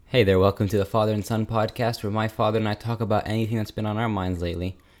Hey there, welcome to the Father and Son podcast, where my father and I talk about anything that's been on our minds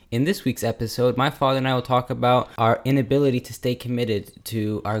lately. In this week's episode, my father and I will talk about our inability to stay committed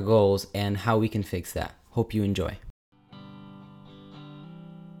to our goals and how we can fix that. Hope you enjoy.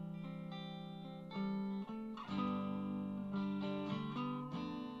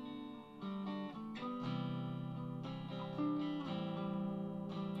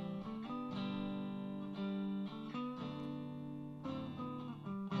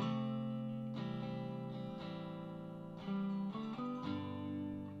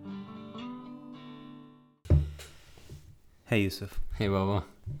 Hey Yusuf. Hey, Baba.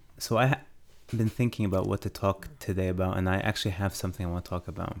 So I've been thinking about what to talk today about, and I actually have something I want to talk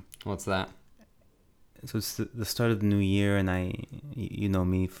about. What's that? So it's the start of the new year, and you know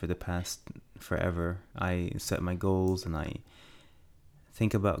me for the past forever. I set my goals, and I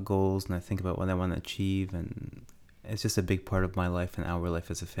think about goals, and I think about what I want to achieve, and it's just a big part of my life and our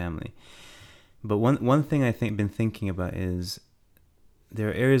life as a family. But one thing been thinking about is there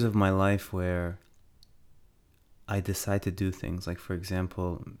are areas of my life where I decide to do things, like for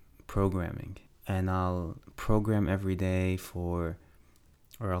example, programming, and I'll program every day or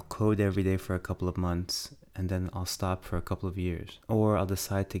I'll code every day for a couple of months, and then I'll stop for a couple of years. Or I'll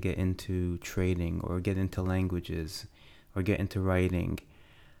decide to get into trading or get into languages or get into writing,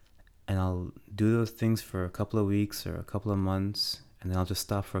 and I'll do those things for a couple of weeks or a couple of months, and then I'll just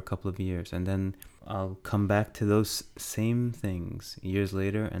stop for a couple of years, and then I'll come back to those same things years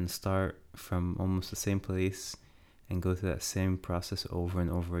later and start from almost the same place and go through that same process over and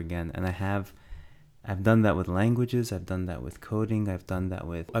over again. And I've done that with languages, I've done that with coding, I've done that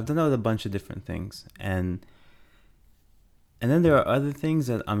with a bunch of different things. And then there are other things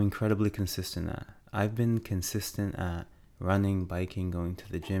that I'm incredibly consistent at. I've been consistent at running, biking, going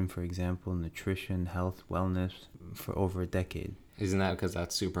to the gym, for example, nutrition, health, wellness for over a decade. Isn't that because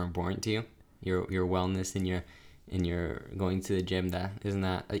that's super important to you? Your wellness and your going to the gym. It's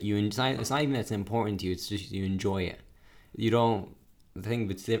not even that it's important to you. It's just you enjoy it. You don't. The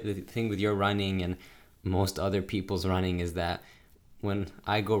thing with your running and most other people's running is that when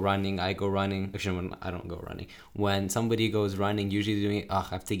I go running. Actually, when I don't go running, when somebody goes running, usually they're doing it. I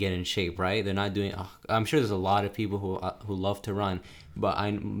have to get in shape, right? They're not doing. I'm sure there's a lot of people who love to run, but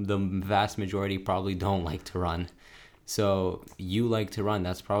the vast majority probably don't like to run. So you like to run.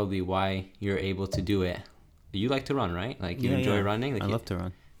 That's probably why you're able to do it. You like to run, right? Like you enjoy running. Like I love to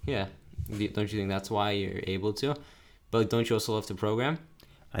run. Yeah. Don't you think that's why you're able to? But don't you also love to program?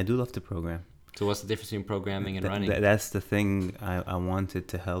 I do love to program. So what's the difference between programming and running? That's the thing I wanted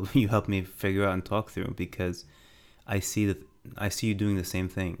to help me figure out and talk through, because I see you doing the same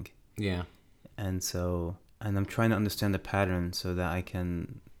thing. Yeah. And I'm trying to understand the pattern so that I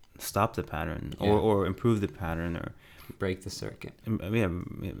can stop the pattern or improve the pattern or break the circuit. Yeah,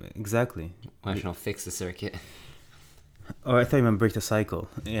 exactly. Well, actually, no, fix the circuit. Oh, I thought you meant break the cycle.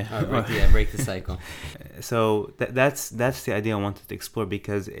 Yeah. Break the cycle. So that's the idea I wanted to explore,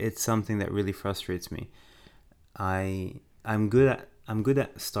 because it's something that really frustrates me. I'm good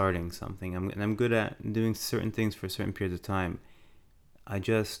at starting something. I'm good at doing certain things for a certain period of time. I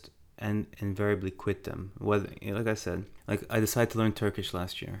just invariably quit them. Like I said, like I decided to learn Turkish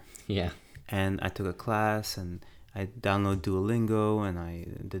last year. Yeah. And I took a class, and I downloaded Duolingo, and I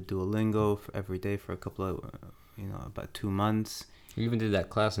did Duolingo every day for a couple of, about 2 months. You even did that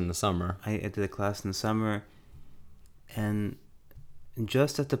class in the summer. I did a class in the summer, and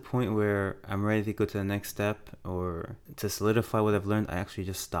just at the point where I'm ready to go to the next step or to solidify what I've learned, I actually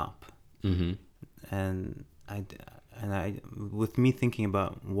just stop. Mm-hmm. And I, with me thinking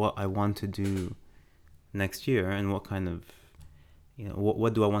about what I want to do next year and what kind of,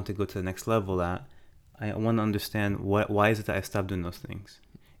 what do I want to go to the next level at, I want to understand why is it that I stopped doing those things.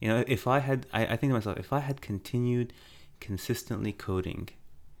 If I had, I think to myself, if I had continued consistently coding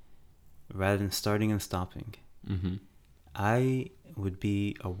rather than starting and stopping, mm-hmm. I would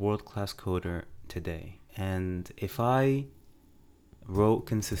be a world-class coder today. And if I wrote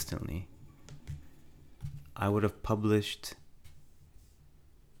consistently, I would have published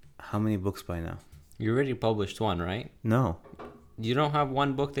how many books by now? You already published one, right? No. You don't have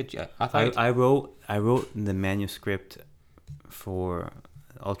one book that you... I wrote the manuscript for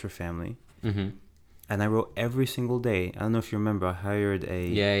Ultra Family. Mm-hmm. And I wrote every single day. I don't know if you remember, I hired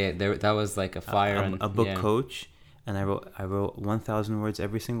that was like a book coach, and I wrote 1,000 words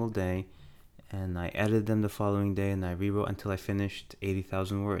every single day, and I edited them the following day, and I rewrote until I finished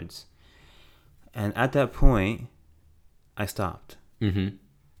 80,000 words. And at that point, I stopped. Mm-hmm.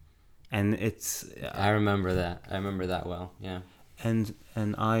 And it's... I remember that. I remember that well, yeah. And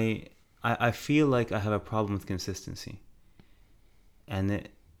I feel like I have a problem with consistency. And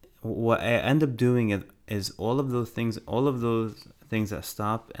what I end up doing is all of those things that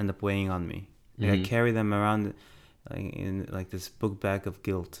stop end up weighing on me. Like I carry them around in like this book bag of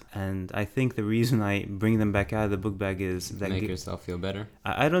guilt, and I think the reason I bring them back out of the book bag is that make yourself feel better.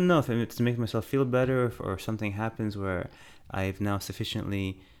 I don't know if it's to make myself feel better, or something happens where I've now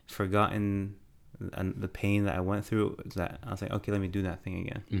sufficiently forgotten the pain that I went through that I was like, okay, let me do that thing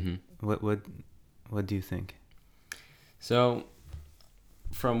again. What do you think? So,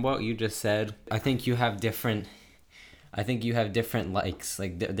 from what you just said, I think you have different likes,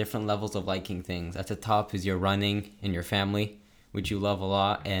 like different levels of liking things. At the top is your running and your family, which you love a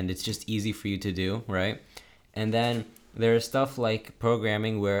lot, and it's just easy for you to do, right? And then there's stuff like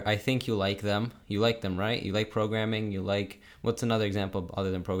programming, where I think you like them. You like them, right? You like programming. You like, what's another example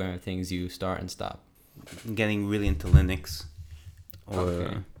other than programming things you start and stop? Getting really into Linux,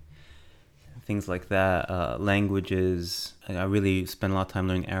 or things like that. Languages. I really spent a lot of time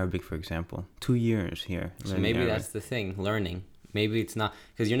learning Arabic, for example. 2 years here. So maybe Arabic. That's the thing, learning. Maybe it's not,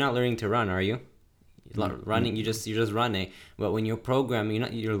 because you're not learning to run, are you? Running, you're just running. But when you're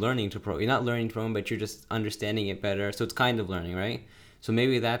programming, you're learning to program. You're not learning to program, but you're just understanding it better. So it's kind of learning, right? So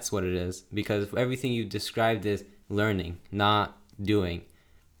maybe that's what it is, because everything you described is learning, not doing.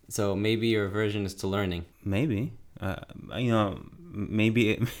 So maybe your version is to learning. Maybe,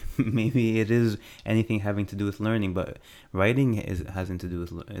 maybe it is anything having to do with learning, but writing hasn't to do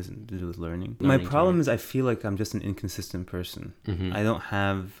with learning. My problem is I feel like I'm just an inconsistent person. I don't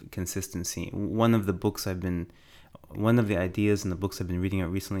have consistency. One of the ideas in the books I've been reading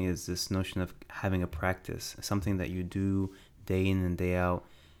out recently is this notion of having a practice, something that you do day in and day out,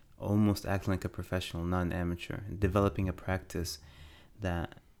 almost acting like a professional, not an amateur, developing a practice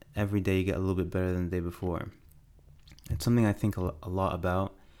that every day you get a little bit better than the day before. It's something I think a lot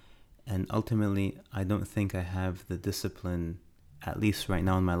about, and ultimately I don't think I have the discipline, at least right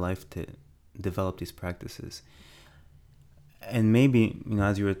now in my life, to develop these practices. And maybe,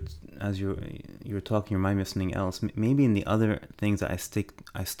 as you were talking, you remind me of something else. Maybe in the other things that I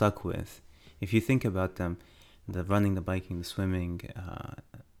stuck with, if you think about them, the running, the biking, the swimming,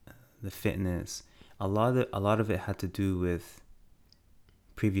 the fitness, a lot of it had to do with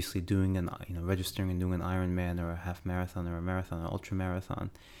previously doing registering and doing an Ironman or a half marathon or a marathon or ultra marathon.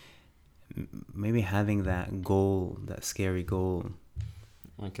 Maybe having that goal, that scary goal,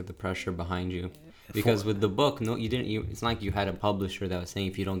 like the pressure behind you, because with the book, no, you didn't. It's not like you had a publisher that was saying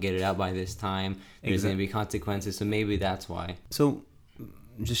if you don't get it out by this time, there's going to be consequences. So maybe that's why. So,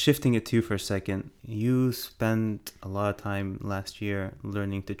 just shifting it to you for a second, you spent a lot of time last year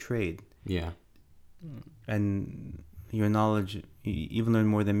learning to trade. Yeah. And your knowledge, you even learned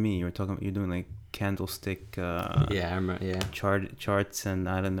more than me. You're doing like candlestick charts, and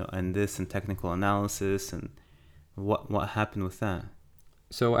I don't know, and this, and technical analysis, and what happened with that?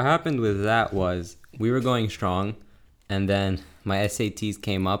 So what happened with that was we were going strong, and then my SATs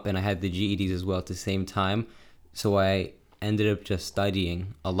came up, and I had the GEDs as well at the same time. So I ended up just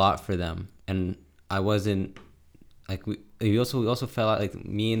studying a lot for them, and I wasn't like we also fell out, like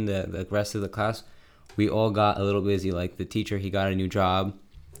me and the rest of the class. We all got a little busy. Like the teacher, he got a new job,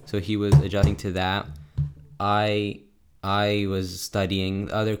 so he was adjusting to that. I was studying.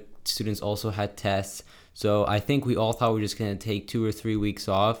 The other students also had tests. So I think we all thought we were just going to take 2 or 3 weeks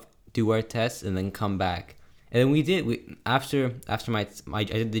off, do our tests, and then come back. And then we did. After I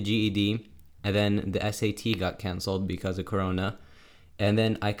did the GED, and then the SAT got canceled because of Corona. And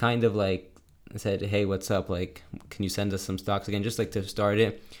then I kind of like said, hey, what's up? Like, can you send us some stocks again, just like to start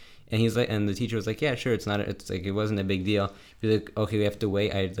it? And he's like, and the teacher was like, yeah, sure. It's like, it wasn't a big deal. He's like, okay, we have to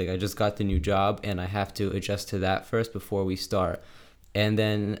wait. I just got the new job, and I have to adjust to that first before we start. And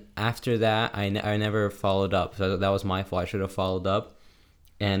then after that, I never followed up. So that was my fault. I should have followed up,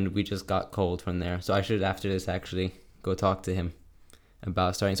 and we just got cold from there. So I should, after this, actually go talk to him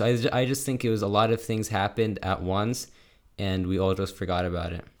about starting. So I just think it was a lot of things happened at once, and we all just forgot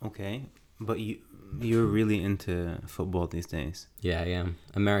about it. Okay, but you're really into football these days. Yeah, I am.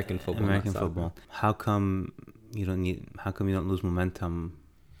 American football. How come you don't lose momentum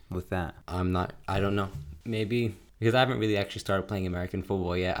with that? I don't know. Maybe because I haven't really actually started playing American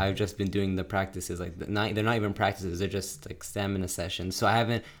football yet. I've just been doing the practices. Like they're not even practices. They're just like stamina sessions. So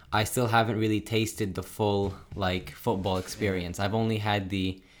I still haven't really tasted the full like football experience. I've only had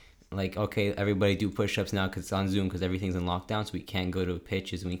the like, okay, everybody do push-ups now because it's on Zoom because everything's in lockdown, so we can't go to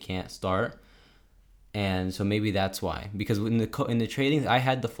pitches and we can't start. And so maybe that's why. Because in the trading, I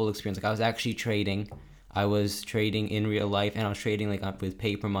had the full experience. Like I was actually trading. I was trading in real life, and I was trading like with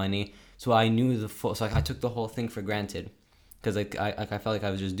paper money. So I knew the full. So like I took the whole thing for granted, because I felt like I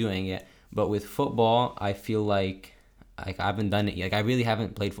was just doing it. But with football, I feel like like I haven't done it yet. Like I really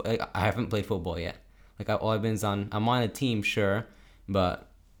haven't played. Like, I haven't played football yet. Like all I've been is I'm on a team, sure, but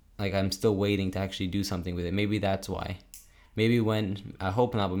like I'm still waiting to actually do something with it. Maybe that's why. Maybe when I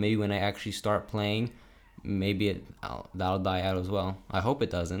hope not, but maybe when I actually start playing, maybe that'll die out as well. I hope it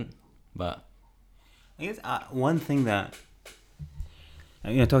doesn't, but I guess one thing that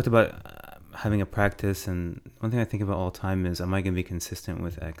I talked about having a practice, and one thing I think about all the time is, am I going to be consistent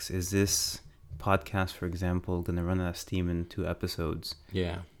with X? Is this podcast, for example, going to run out of steam in 2 episodes?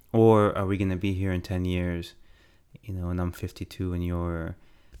 yeah. Or are we going to be here in 10 years, and I'm 52 and you're,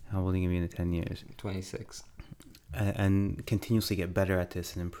 how old are you going to be in 10 years? 26. And continuously get better at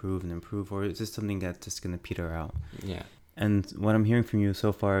this and improve, or is this something that's just going to peter out? Yeah. And what I'm hearing from you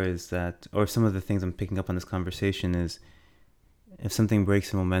so far is that, or some of the things I'm picking up on this conversation is, if something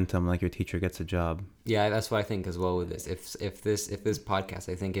breaks the momentum, like your teacher gets a job. Yeah, that's what I think as well with this. If this podcast,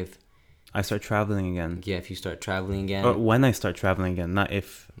 I think if I start traveling again. Yeah, if you start traveling again. Or when I start traveling again, not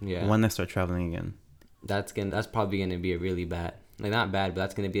if. Yeah. When I start traveling again. That's probably gonna be a really bad, like not bad, but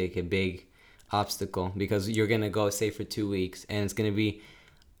that's gonna be like a big obstacle, because you're gonna go, say, for 2 weeks, and it's gonna be,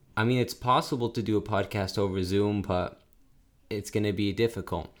 I mean, it's possible to do a podcast over Zoom, but it's gonna be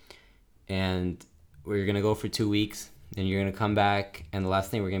difficult. And we're gonna go for 2 weeks, and you're gonna come back, and the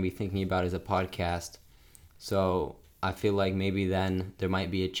last thing we're gonna be thinking about is a podcast. So I feel like maybe then there might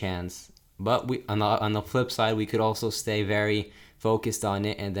be a chance. But we on the flip side, we could also stay very focused on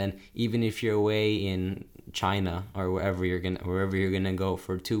it, and then even if you're away in China or wherever you're gonna go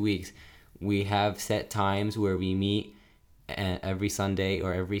for 2 weeks, we have set times where we meet every Sunday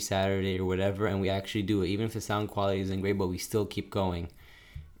or every Saturday or whatever, and we actually do it, even if the sound quality isn't great, but we still keep going.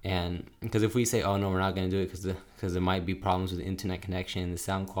 And because if we say, oh no, we're not gonna do it because there might be problems with the internet connection and the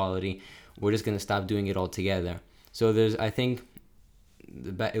sound quality, we're just gonna stop doing it altogether. So I think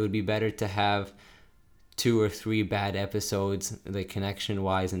it would be better to have 2 or 3 bad episodes, like connection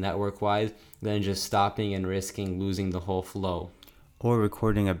wise and network wise, than just stopping and risking losing the whole flow. Or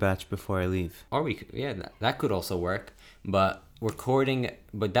recording a batch before I leave. Or we could, yeah, that could also work. But recording,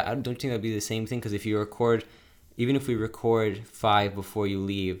 but that, I don't think that'd be the same thing, because if you record, even if we record 5 before you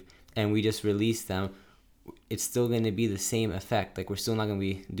leave and we just release them, it's still going to be the same effect. Like, we're still not going to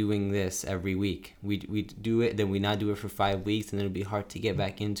be doing this every week. We do it, then we not do it for 5 weeks, and then it'll be hard to get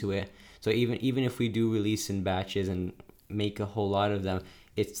back into it. So even if we do release in batches and make a whole lot of them,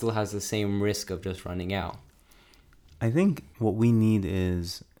 it still has the same risk of just running out. I think what we need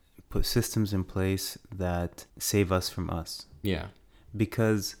is put systems in place that save us from us. Yeah.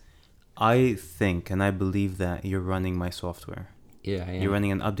 Because I think and I believe that you're running my software. Yeah, I am. You're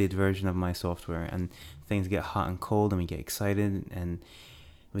running an updated version of my software, and things get hot and cold, and we get excited, and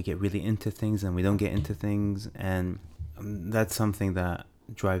we get really into things, and we don't get into things, and that's something that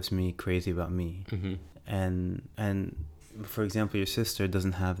drives me crazy about me. Mm-hmm. And for example, your sister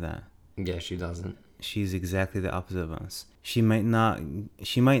doesn't have that. Yeah, she doesn't. She's exactly the opposite of us. She might not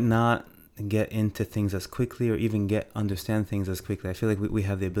get into things as quickly, or even understand things as quickly. I feel like we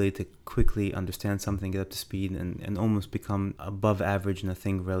have the ability to quickly understand something, get up to speed, and almost become above average in a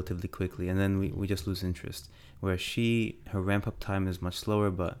thing relatively quickly, and then we just lose interest. Whereas her ramp up time is much slower,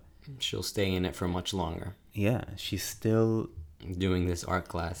 but she'll stay in it for much longer. Yeah, she's still doing this art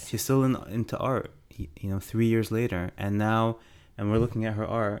class. She's still into art, 3 years later, and we're looking at her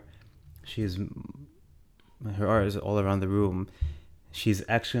art. Her art is all around the room. She's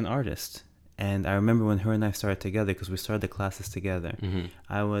actually an artist. And I remember when her and I started together, because we started the classes together, mm-hmm.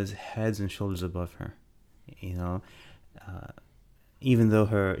 I was heads and shoulders above her. Even though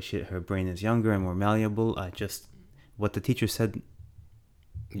her brain is younger and more malleable, what the teacher said,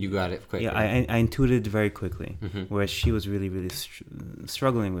 you got it quickly. Yeah, I intuited very quickly, mm-hmm. whereas she was really, really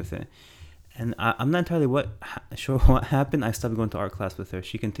struggling with it. And I'm not entirely sure what happened. I stopped going to art class with her.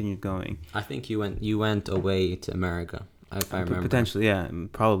 She continued going. I think you went away to America, if I remember. Potentially, yeah,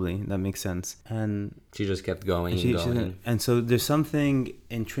 probably. That makes sense. And she just kept going and going. And so there's something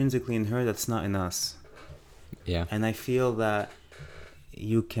intrinsically in her that's not in us. Yeah. And I feel that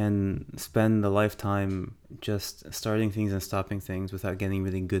you can spend a lifetime just starting things and stopping things without getting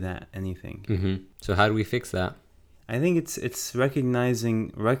really good at anything. Mm-hmm. So how do we fix that? I think it's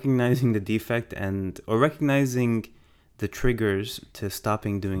recognizing the defect or recognizing the triggers to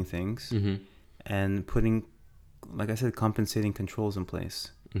stopping doing things, mm-hmm. and putting, like I said, compensating controls in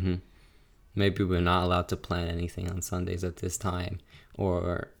place. Mm-hmm. Maybe we're not allowed to plan anything on Sundays at this time,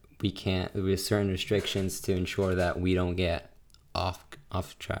 or we can't. There's certain restrictions to ensure that we don't get off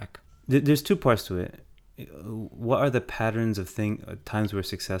track. There's 2 parts to it. What are the patterns of times we're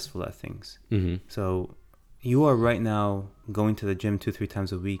successful at things? Mm-hmm. So you are right now going to the gym 2-3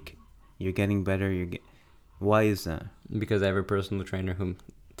 times a week. You're getting better. Why is that? Because I have a personal trainer who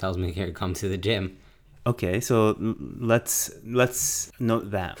tells me here come to the gym. Okay, so let's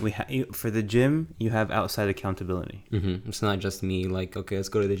note that for the gym you have outside accountability. It's not just me. Like, okay, let's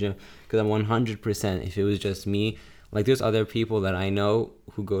go to the gym. Because I'm 100%. If it was just me, like, there's other people that I know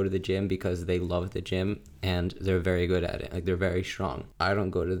who go to the gym because they love the gym and they're very good at it. Like, they're very strong. I don't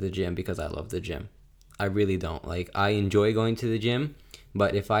go to the gym because I love the gym. I really don't. Like, I enjoy going to the gym,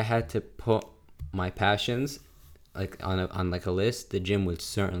 but if I had to put my passions like on like a list, the gym would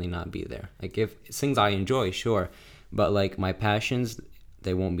certainly not be there. Like, if it's things I enjoy, sure, but like my passions,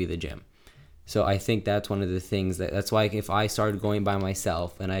 they won't be the gym. So I think that's one of the things that's why if I started going by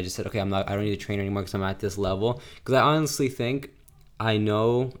myself and I just said, okay, I don't need to train anymore because I'm at this level, because I honestly think I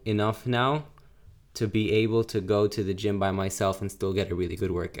know enough now to be able to go to the gym by myself and still get a really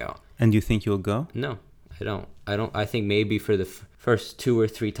good workout. And you think you'll go? No, I don't. I think maybe for the first 2 or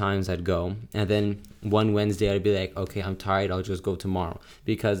 3 times I'd go, and then one Wednesday I'd be like, okay, I'm tired, I'll just go tomorrow,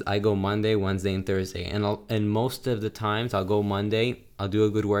 because I go Monday, Wednesday, and Thursday, and most of the times I'll go Monday, I'll do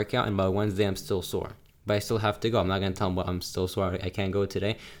a good workout, and by Wednesday I'm still sore, but I still have to go. I'm not gonna tell them, well, I'm still sore, I can't go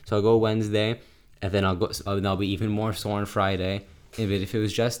today. So I'll go Wednesday, and then I'll be even more sore on Friday. If it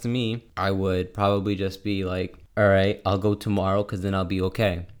was just me, I would probably just be like, all right, I'll go tomorrow because then I'll be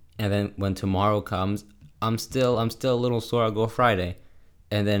okay. And then when tomorrow comes, I'm still a little sore, I'll go Friday.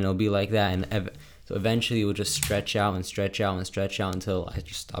 And then it'll be like that. And so eventually it will just stretch out and stretch out and stretch out until I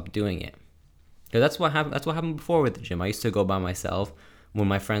just stop doing it. Because that's what happened. That's what happened before with the gym. I used to go by myself. When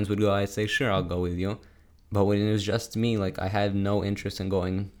my friends would go, I'd say, sure, I'll go with you. But when it was just me, like, I had no interest in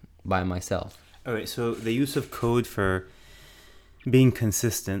going by myself. All right, so the use of code for being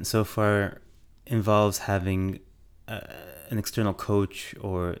consistent so far involves having an external coach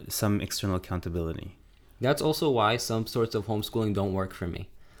or some external accountability. That's also why some sorts of homeschooling don't work for me.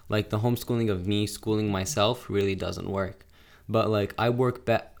 Like, the homeschooling of me schooling myself really doesn't work. But like,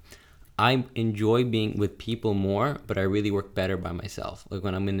 I enjoy being with people more, but I really work better by myself. Like,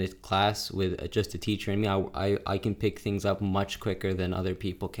 when I'm in a class with just a teacher and me, I can pick things up much quicker than other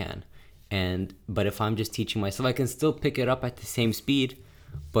people can. But if I'm just teaching myself, I can still pick it up at the same speed,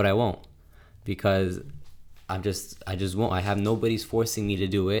 but I won't, because I just won't. I have nobody's forcing me to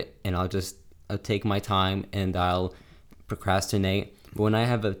do it, and I'll take my time and I'll procrastinate. But when I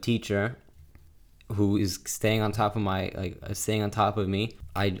have a teacher who is staying on top of me,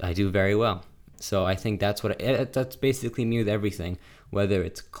 I do very well. So I think that's that's basically me with everything, whether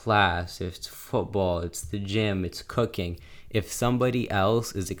it's class, if it's football, it's the gym, it's cooking. If somebody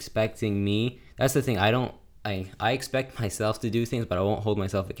else is expecting me, that's the thing. I expect myself to do things, but I won't hold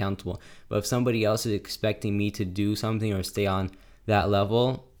myself accountable. But if somebody else is expecting me to do something or stay on that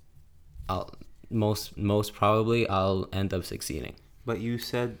level, most probably I'll end up succeeding. But you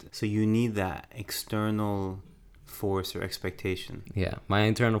said, so you need that external force or expectation. Yeah, my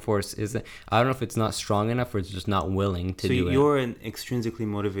internal force I don't know if it's not strong enough or it's just not willing to do it. So you're an extrinsically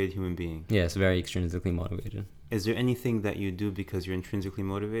motivated human being. Yes, very extrinsically motivated. Is there anything that you do because you're intrinsically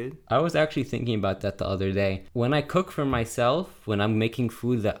motivated? I was actually thinking about that the other day. When I cook for myself, when I'm making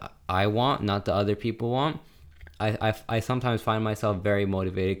food that I want, not the other people want, I sometimes find myself very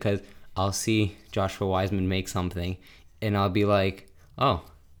motivated, because I'll see Joshua Wiseman make something and I'll be like, oh,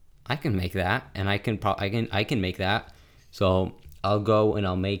 I can make that, and I can make that. So I'll go and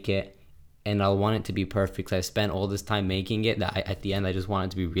I'll make it, and I'll want it to be perfect, because I spent all this time making it that at the end I just want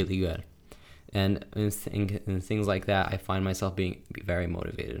it to be really good. And in things like that, I find myself being very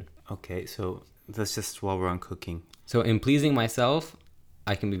motivated. Okay, so that's just while we're on cooking. So in pleasing myself,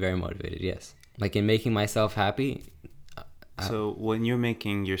 I can be very motivated, yes. Like, in making myself happy. So when you're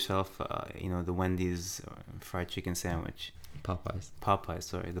making yourself, the Wendy's fried chicken sandwich. The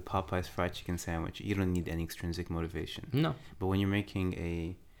Popeyes fried chicken sandwich, you don't need any extrinsic motivation. No. But when you're making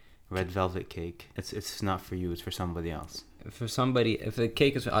a red velvet cake, it's not for you, it's for somebody else. For somebody, if the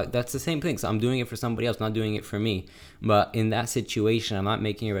cake is, that's the same thing. So I'm doing it for somebody else, not doing it for me. But in that situation, I'm not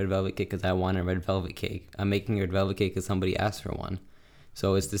making a red velvet cake because I want a red velvet cake. I'm making a red velvet cake because somebody asked for one.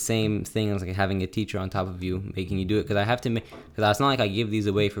 So it's the same thing as like having a teacher on top of you making you do it, because I have to make, because it's not like I give these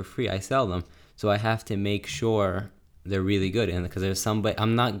away for free, I sell them. So I have to make sure they're really good, and because there's somebody,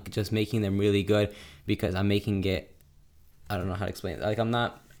 I'm not just making them really good because I'm making it, I don't know how to explain it. Like,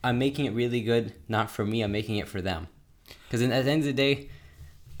 I'm making it really good not for me, I'm making it for them. Because at the end of the day,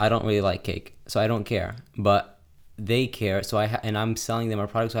 I don't really like cake, so I don't care. But they care, so and I'm selling them a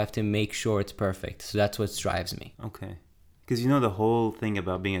product, so I have to make sure it's perfect. So that's what drives me. Okay. Because the whole thing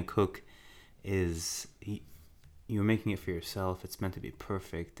about being a cook is you're making it for yourself. It's meant to be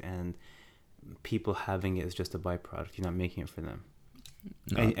perfect, and people having it is just a byproduct. You're not making it for them.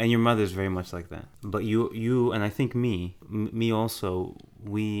 No. And your mother's very much like that. But you, and I think me also,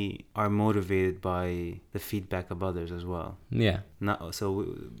 we are motivated by the feedback of others as well. Yeah. Not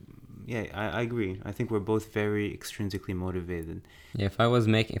so. Yeah, I agree. I think we're both very extrinsically motivated. Yeah, if I was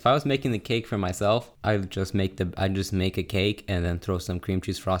making the cake for myself, I'd just make a cake and then throw some cream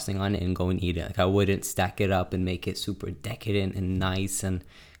cheese frosting on it and go and eat it. Like, I wouldn't stack it up and make it super decadent and nice and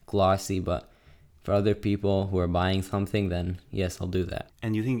glossy. But for other people who are buying something, then yes, I'll do that.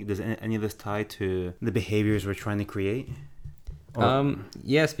 And you think, does any of this tie to the behaviors we're trying to create?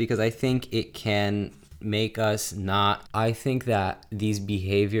 Yes, because I think it can make us not. I think that these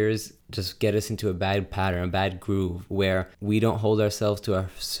behaviors just get us into a bad pattern, a bad groove, where we don't hold ourselves to a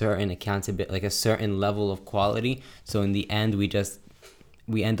certain accountability, like a certain level of quality. So in the end,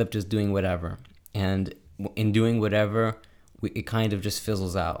 we end up just doing whatever, and in doing whatever, it kind of just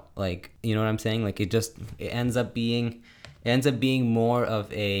fizzles out. Like, you know what I'm saying? Like, it ends up being more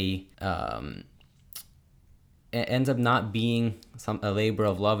of a it ends up not being a labor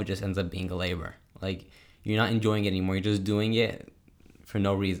of love. It just ends up being a labor. Like, you're not enjoying it anymore. You're just doing it for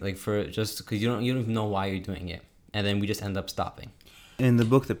no reason, like, for just because you don't even know why you're doing it, and then we just end up stopping. In the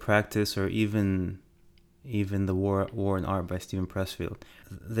book The Practice, or even the War and Art by Stephen Pressfield,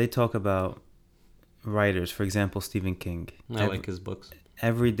 they talk about writers. For example, Stephen King. I like his books.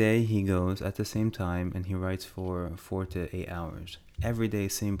 Every day he goes at the same time and he writes for 4 to 8 hours. Every day,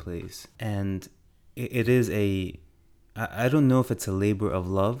 same place. And it is I don't know if it's a labor of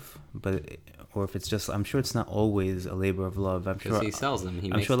love, or if it's just, I'm sure it's not always a labor of love. I'm sure he sells them.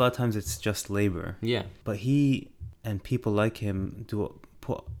 I'm sure a lot of times it's just labor. Yeah. But he and people like him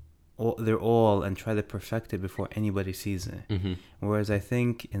put their all and try to perfect it before anybody sees it. Mm-hmm. Whereas I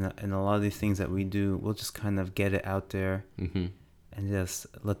think in a lot of these things that we do, we'll just kind of get it out there, mm-hmm. and just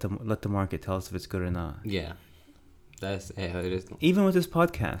let the market tell us if it's good or not. Yeah. That's it is. Even with this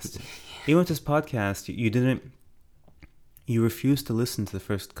podcast, you refused to listen to the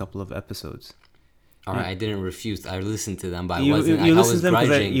first couple of episodes. All right, I didn't refuse. I listened to them, but I was grudging. You listened to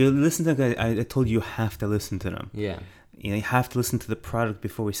them because I told you have to listen to them. Yeah. You have to listen to the product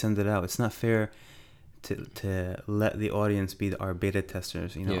before we send it out. It's not fair to let the audience be our beta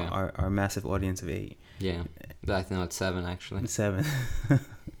testers. Our massive audience of 8. Yeah. I think it's 7 actually. 7.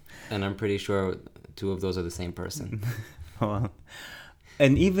 And I'm pretty sure 2 of those are the same person. Well,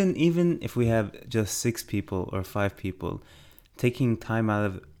 and even if we have just 6 people or 5 people taking time out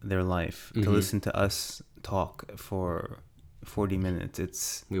of their life to listen to us talk for 40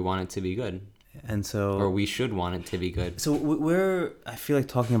 minutes, we want it to be good. And so, or we should want it to be good. So we're, I feel like,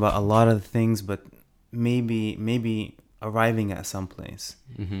 talking about a lot of things, but maybe arriving at some place.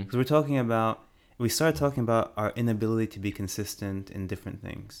 Because we started talking about our inability to be consistent in different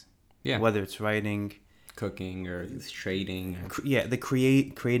things. Yeah. Whether it's writing, cooking, or trading.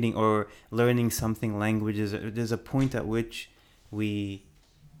 Creating or learning something, languages. There's a point at which we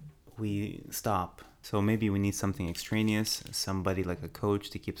stop. So maybe we need something extraneous, somebody like a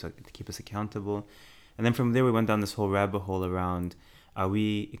coach to keep us accountable. And then from there we went down this whole rabbit hole around, are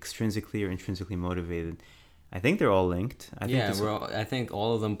we extrinsically or intrinsically motivated? I think they're all linked. I think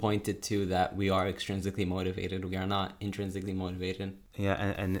all of them pointed to that we are extrinsically motivated. We are not intrinsically motivated. Yeah,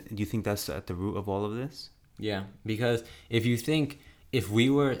 and do you think that's at the root of all of this? Yeah, because if we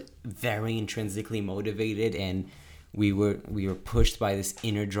were very intrinsically motivated and we were pushed by this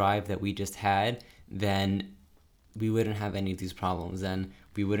inner drive that we just had, then we wouldn't have any of these problems. Then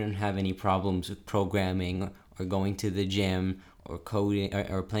we wouldn't have any problems with programming or going to the gym or coding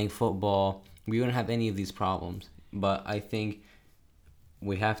or playing football. We wouldn't have any of these problems. But I think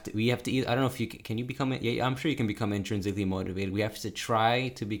we have to I don't know if can you become, I'm sure you can become intrinsically motivated. We have to try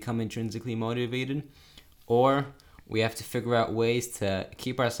to become intrinsically motivated, or we have to figure out ways to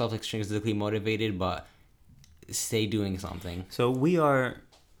keep ourselves extrinsically motivated but stay doing something. So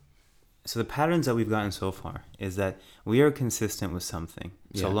the patterns that we've gotten so far is that we are consistent with something,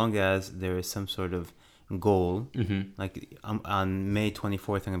 so long as there is some sort of goal. Like on May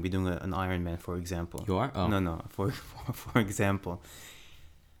 24th, I'm gonna be doing an Ironman, for example. You are? Oh. No. For example,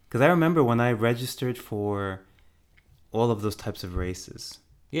 because I remember when I registered for all of those types of races.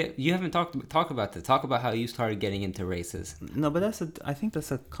 Yeah, you haven't talk about that. Talk about how you started getting into races. No, but I think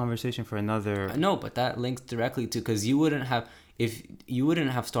that's a conversation for another. No, but that links directly to, because you wouldn't have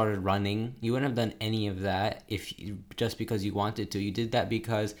started running. You wouldn't have done any of that just because you wanted to. You did that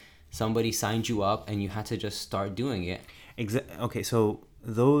because somebody signed you up and you had to just start doing it. Okay, so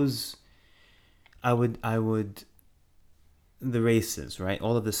those, I would, the races, right?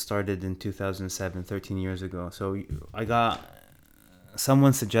 All of this started in 2007, 13 years ago. So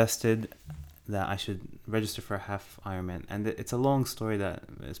someone suggested, that I should register for a half Ironman. And it's a long story that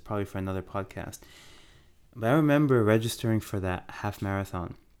is probably for another podcast. But I remember registering for that half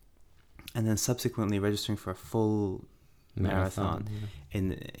marathon and then subsequently registering for a full marathon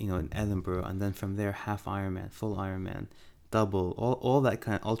in Edinburgh, and then from there half Ironman, full Ironman, double, all that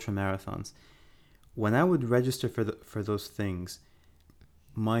kind of ultra marathons. When I would register for those things,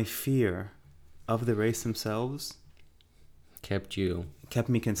 my fear of the race themselves kept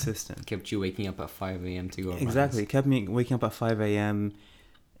me consistent. Kept you waking up at 5 a.m. to go. Exactly, kept me waking up at 5 a.m.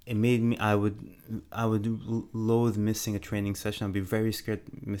 It made me. I would loathe missing a training session. I'd be very scared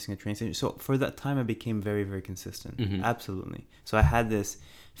missing a training session. So for that time, I became very, very consistent. Mm-hmm. Absolutely. So I had this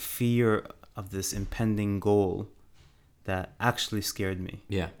fear of this impending goal that actually scared me.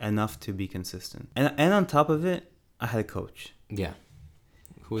 Yeah. Enough to be consistent. And on top of it, I had a coach. Yeah.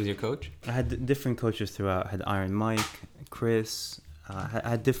 Who was your coach? I had different coaches throughout. I had Iron Mike, Chris. I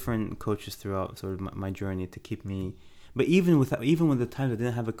had different coaches throughout sort of my journey to keep me. But even with the times I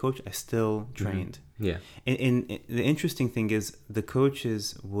didn't have a coach, I still trained. Mm-hmm. Yeah. And the interesting thing is the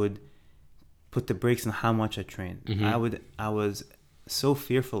coaches would put the brakes on how much I trained. Mm-hmm. I was so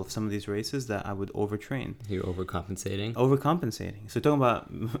fearful of some of these races that I would overtrain. You're overcompensating. So talking about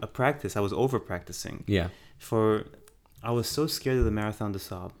a practice, I was over practicing. Yeah. I was so scared of the Marathon des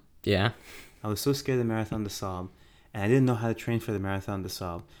Sables. Yeah. I was so scared of the Marathon des Sables, and I didn't know how to train for the Marathon des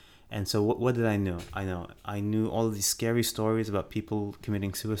Sables. And so what did I know? I knew all of these scary stories about people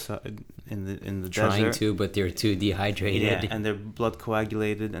committing suicide in the desert. Trying to, but they're too dehydrated. Yeah, and their blood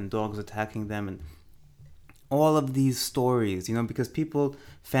coagulated and dogs attacking them and all of these stories, because people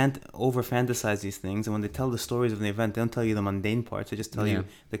over fantasize these things, and when they tell the stories of an event, they don't tell you the mundane parts. They just tell you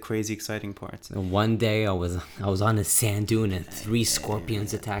the crazy, exciting parts. One day I was on a sand dune and 3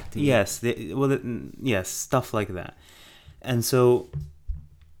 scorpions attacked me. Yes, yes, stuff like that. And so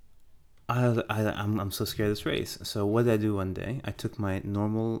I'm so scared of this race. So what did I do one day? I took my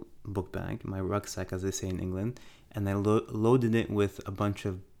normal book bag, my rucksack, as they say in England, and I loaded it with a bunch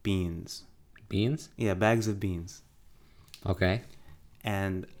of beans. Beans? Yeah, bags of beans. Okay.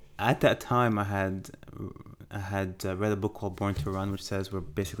 And at that time, I had read a book called Born to Run, which says we're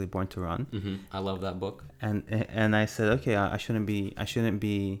basically born to run. Mm-hmm. I love that book. And I said, okay, I shouldn't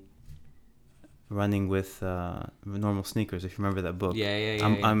be running with normal sneakers. If you remember that book. Yeah.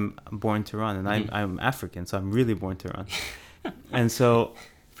 I'm born to run, and I'm African, so I'm really born to run. And so,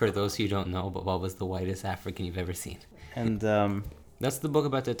 for those who don't know, but what was the whitest African you've ever seen? And that's the book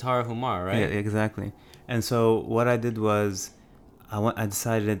about the Tara Humar, right? Yeah, exactly. And so what I did was, I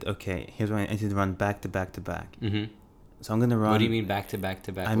decided, okay, here's what I need to run back to back to back. Mm-hmm. So I'm gonna run. What do you mean back to back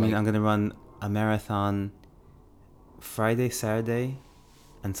to back? I mean I'm gonna run a marathon Friday, Saturday,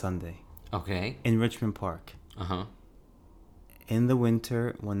 and Sunday. Okay. In Richmond Park. Uh-huh. In the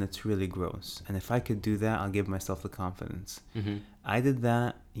winter when it's really gross. And if I could do that, I'll give myself the confidence. Mm-hmm. I did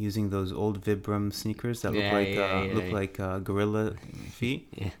that using those old Vibram sneakers that look like gorilla feet.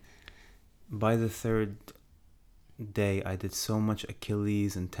 Yeah. By the third day, I did so much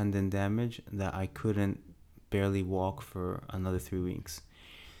Achilles and tendon damage that I couldn't barely walk for another 3 weeks.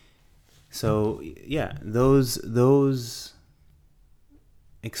 So yeah, those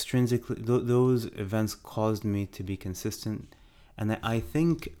extrinsically those events caused me to be consistent, and I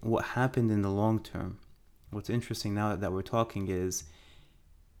think what happened in the long term, what's interesting now that we're talking is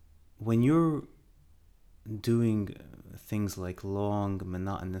when you're doing things like long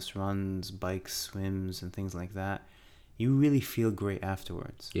monotonous runs, bikes, swims, and things like that, you really feel great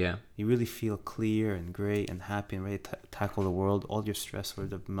afterwards. Yeah. You really feel clear and great and happy and ready to tackle the world. All your stress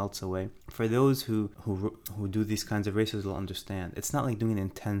sort of melts away. For those who do these kinds of races will understand, it's not like doing an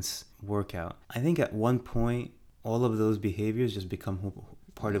intense workout. I think at one point, all of those behaviors just become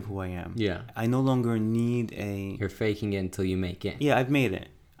part of who I am. Yeah. I no longer need You're faking it until you make it. Yeah, I've made it.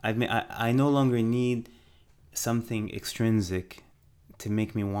 I no longer need something extrinsic to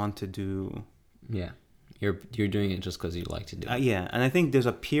make me want to do. Yeah. You're doing it just because you like to do it. Yeah, and I think there's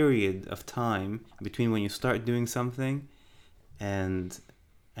a period of time between when you start doing something and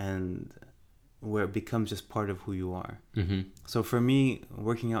where it becomes just part of who you are. Mm-hmm. So for me,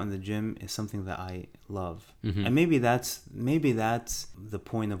 working out in the gym is something that I love. Mm-hmm. And maybe that's the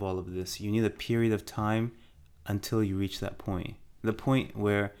point of all of this. You need a period of time until you reach that point. The point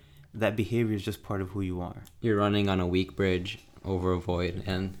where that behavior is just part of who you are. You're running on a weak bridge over a void,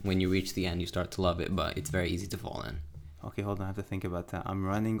 and when you reach the end you start to love it, but it's very easy to fall in. Okay, hold on, I have to think about that. I'm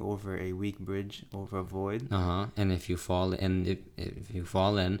running over a weak bridge over a void. And if you fall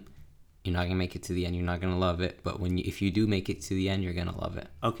in, You're not gonna make it to the end. You're not gonna love it. But if you do make it to the end, you're gonna love it.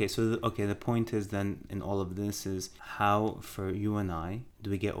 Okay, so the point is then in all of this is how for you and I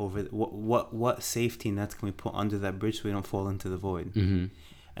do we get over what safety nets can we put under that bridge so we don't fall into the void? Mm-hmm.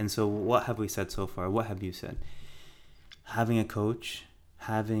 And so what have we said so far? What have you said? Having a coach,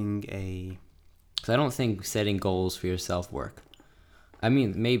 having a... So I don't think setting goals for yourself work. I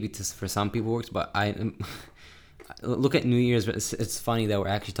mean, maybe for some people works, but look at New Year's. It's funny that we're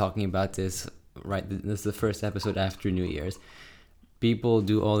actually talking about this, right? This is the first episode after New Year's. People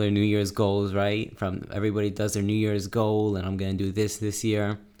do all their New Year's goals, right? Everybody does their New Year's goal, and I'm going to do this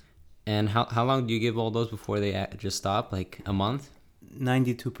year. And how long do you give all those before they just stop? Like a month?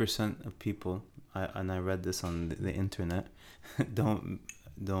 92% of people, and I read this on the internet, don't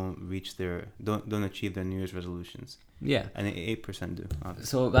achieve their New Year's resolutions. Yeah. And 8% do. Obviously.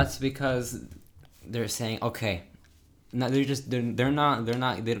 So that's because they're saying, okay, no, they're not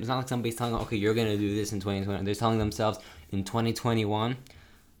it's not like somebody's telling them, okay, you're gonna do this in 2020. They're telling themselves in 2021,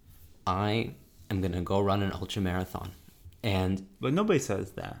 I am gonna go run an ultra marathon. But nobody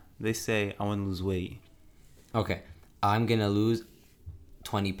says that. They say, I want to lose weight. Okay, I'm gonna lose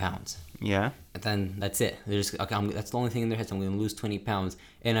 20 pounds. Yeah. And then that's it. They're just okay. That's the only thing in their heads. I'm gonna lose 20 pounds.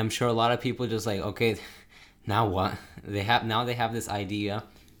 And I'm sure a lot of people just like, okay, now what? They have this idea.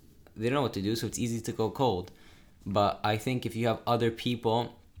 They don't know what to do, so it's easy to go cold. But I think if you have other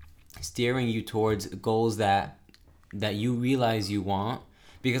people steering you towards goals that you realize you want,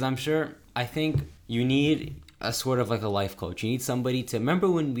 because I think you need a sort of like a life coach. You need somebody to remember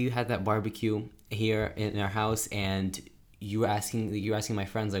when we had that barbecue here in our house, and you were asking my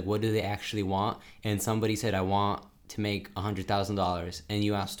friends like, what do they actually want? And somebody said, I want to make $100,000, and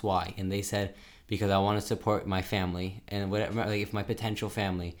you asked why, and they said, because I want to support my family and whatever, like if my potential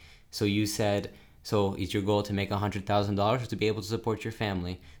family. So you said, so is your goal to make $100,000 to be able to support your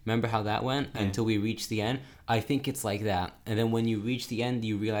family? Remember how that went until we reached the end? I think it's like that. And then when you reach the end,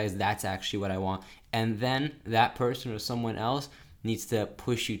 you realize that's actually what I want. And then that person or someone else needs to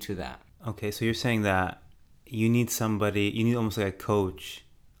push you to that. Okay, so you're saying that you need almost like a coach,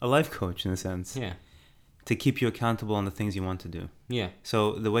 a life coach in a sense. Yeah. To keep you accountable on the things you want to do. Yeah.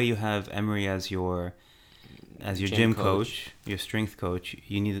 So the way you have Emery as your gym coach, your strength coach,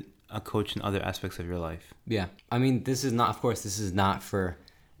 you need a coach in other aspects of your life. Yeah. I mean, this is not for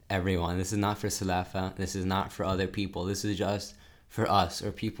everyone. This is not for Salafa. This is not for other people. This is just for us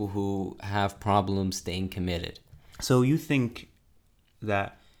or people who have problems staying committed. So you think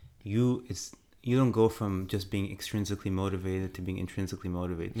that you don't go from just being extrinsically motivated to being intrinsically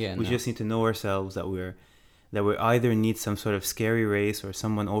motivated. Yeah, we just need to know ourselves that we either need some sort of scary race or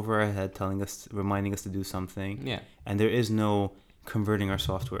someone over our head reminding us to do something. Yeah. And there is no converting our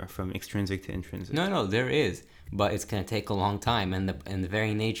software from extrinsic to intrinsic. No, there is, but it's gonna take a long time, and the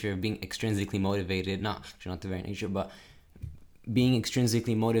very nature of being extrinsically motivated, not the very nature, but being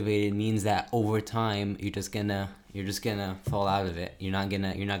extrinsically motivated means that over time you're just gonna fall out of it. You're not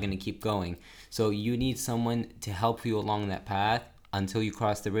gonna keep going. So you need someone to help you along that path until you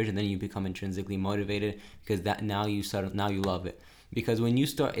cross the bridge, and then you become intrinsically motivated, because now you love it. Because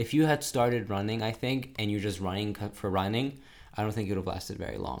if you had started running, I think, and you're just running for running, I don't think it would have lasted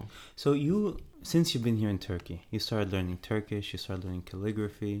very long. So since you've been here in Turkey, you started learning Turkish, you started learning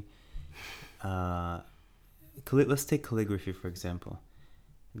calligraphy. Let's take calligraphy, for example.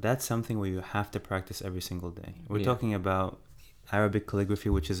 That's something where you have to practice every single day. We're talking about Arabic calligraphy,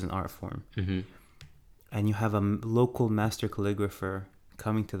 which is an art form. Mm-hmm. And you have a local master calligrapher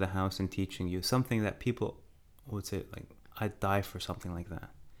coming to the house and teaching you something that people would say, like, I'd die for something like that.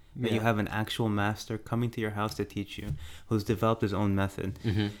 Yeah. That you have an actual master coming to your house to teach you, who's developed his own method.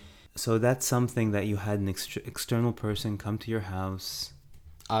 Mm-hmm. So that's something that you had an external person come to your house.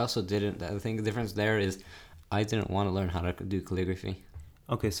 I also didn't. I think the difference there is I didn't want to learn how to do calligraphy.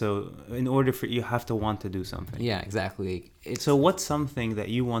 Okay, so in order for you have to want to do something. Yeah, exactly. So what's something that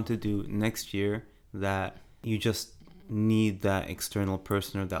you want to do next year that you just need that external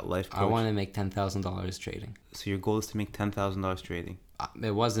person or that life coach? I want to make $10,000 trading. So your goal is to make $10,000 trading.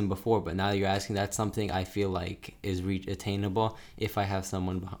 It wasn't before, but now you're asking, that's something I feel like is attainable if I have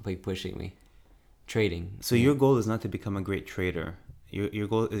someone like pushing me. Trading. So your goal is not to become a great trader. Your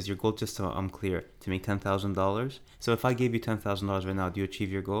goal just so I'm clear, to make $10,000. So if I gave you $10,000 right now, do you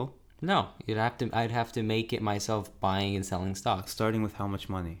achieve your goal? No, I'd have to make it myself, buying and selling stocks. Starting with how much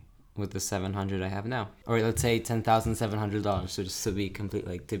money? With the $700 I have now, or let's say $10,700. So just to be complete,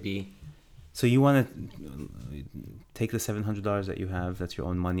 like to be So you want to take the $700 that you have, that's your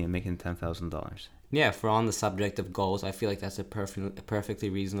own money, and make it $10,000. Yeah, if we're on the subject of goals, I feel like that's a perfectly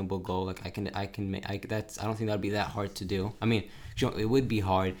reasonable goal. Like I can make, I don't think that'd be that hard to do. I mean, sure, it would be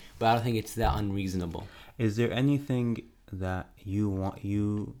hard, but I don't think it's that unreasonable. Is there anything that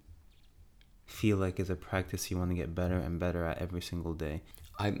you feel like is a practice you want to get better and better at every single day?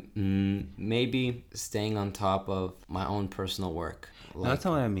 Maybe staying on top of my own personal work. No, that's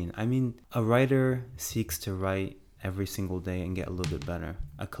not what I mean. I mean, a writer seeks to write every single day and get a little bit better.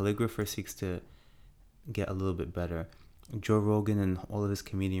 A calligrapher seeks to get a little bit better. Joe Rogan and all of his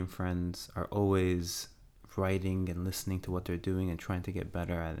comedian friends are always writing and listening to what they're doing and trying to get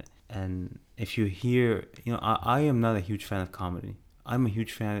better at it. And if you hear, I am not a huge fan of comedy. I'm a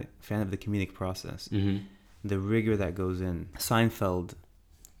huge fan of the comedic process. Mm-hmm. The rigor that goes in. Seinfeld,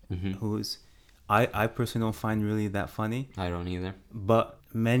 who's I personally don't find really that funny. I don't either. But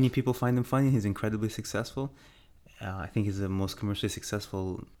many people find him funny. He's incredibly successful. I think he's the most commercially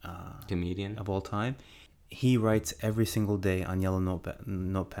successful comedian of all time. He writes every single day on yellow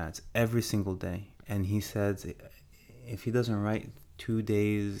notepads, every single day. And he says if he doesn't write 2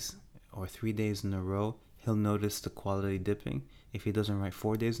 days or 3 days in a row, he'll notice the quality dipping. If he doesn't write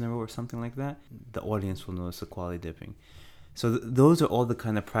 4 days in a row or something like that, the audience will notice the quality dipping. So those are all the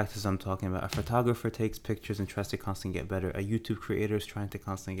kind of practice I'm talking about. A photographer takes pictures and tries to constantly get better. A YouTube creator is trying to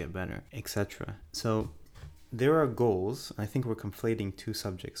constantly get better, etc. So there are goals. I think we're conflating two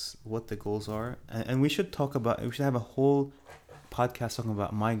subjects, what the goals are. And we should have a whole podcast talking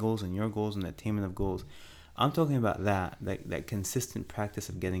about my goals and your goals and the attainment of goals. I'm talking about that consistent practice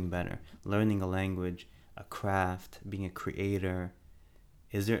of getting better, learning a language, a craft, being a creator.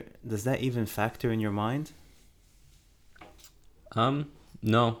 Does that even factor in your mind?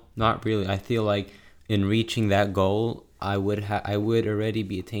 No, not really. I feel like in reaching that goal, I would already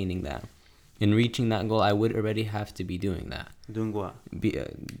be attaining that. In reaching that goal, I would already have to be doing that. Doing what?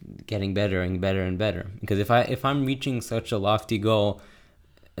 Getting better and better and better. Because if I'm reaching such a lofty goal,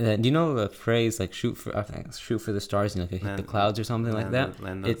 do you know the phrase like shoot for the stars and hit the clouds or something like that?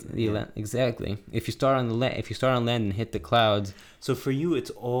 Exactly. If you start on land and hit the clouds. So for you,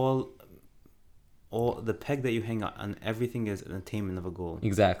 it's all the peg that you hang on everything is an attainment of a goal.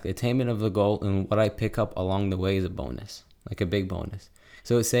 Exactly, attainment of the goal, and what I pick up along the way is a bonus, like a big bonus.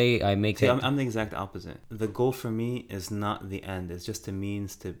 So say I make I'm the exact opposite. The goal for me is not the end; it's just a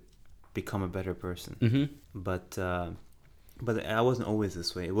means to become a better person. Mm-hmm. But I wasn't always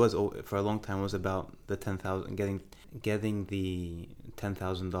this way. It was for a long time. It was about the 10,000, getting the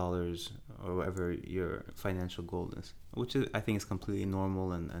 $10,000 or whatever your financial goal is, which I think is completely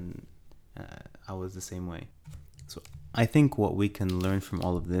normal and. I was the same way. So I think what we can learn from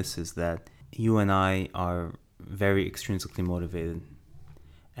all of this is that you and I are very extrinsically motivated,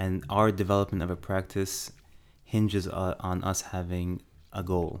 and our development of a practice hinges on us having a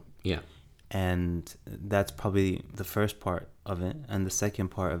goal. Yeah. And that's probably the first part of it. And the second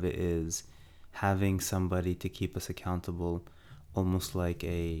part of it is having somebody to keep us accountable, almost like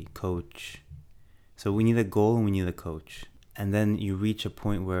a coach. So we need a goal and we need a coach. And then you reach a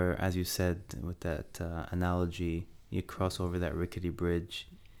point where, as you said with that analogy, you cross over that rickety bridge,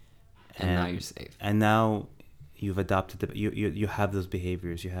 and now you're safe. And now you've adopted you have those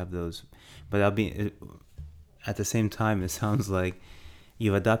behaviors, you have those. But at the same time, it sounds like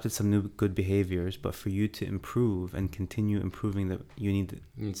you've adopted some new good behaviors. But for you to improve and continue improving, you need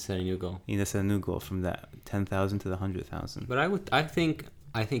to set a new goal. You need to set a new goal from that 10,000 to the 100,000. But I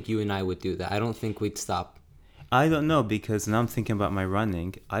think you and I would do that. I don't think we'd stop. I don't know, because now I'm thinking about my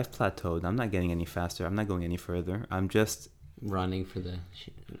running. I've plateaued. I'm not getting any faster. I'm not going any further. I'm just running for the.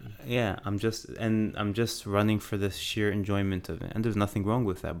 Yeah, I'm just running for the sheer enjoyment of it, and there's nothing wrong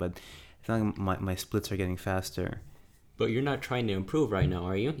with that. But it's not like my splits are getting faster. But you're not trying to improve right now,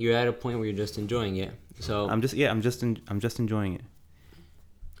 are you? You're at a point where you're just enjoying it. So I'm just enjoying it.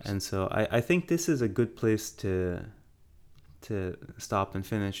 And so I think this is a good place to stop and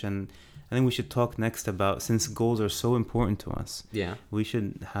finish. And I think we should talk next about, since goals are so important to us. Yeah. We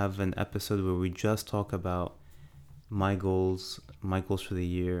should have an episode where we just talk about my goals for the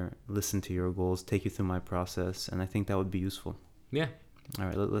year, listen to your goals, take you through my process, and I think that would be useful. Yeah. All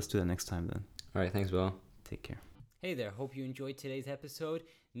right, let's do that next time then. All right, thanks, Will. Take care. Hey there, hope you enjoyed today's episode.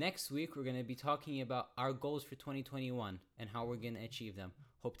 Next week, we're going to be talking about our goals for 2021 and how we're going to achieve them.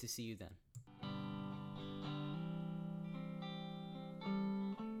 Hope to see you then.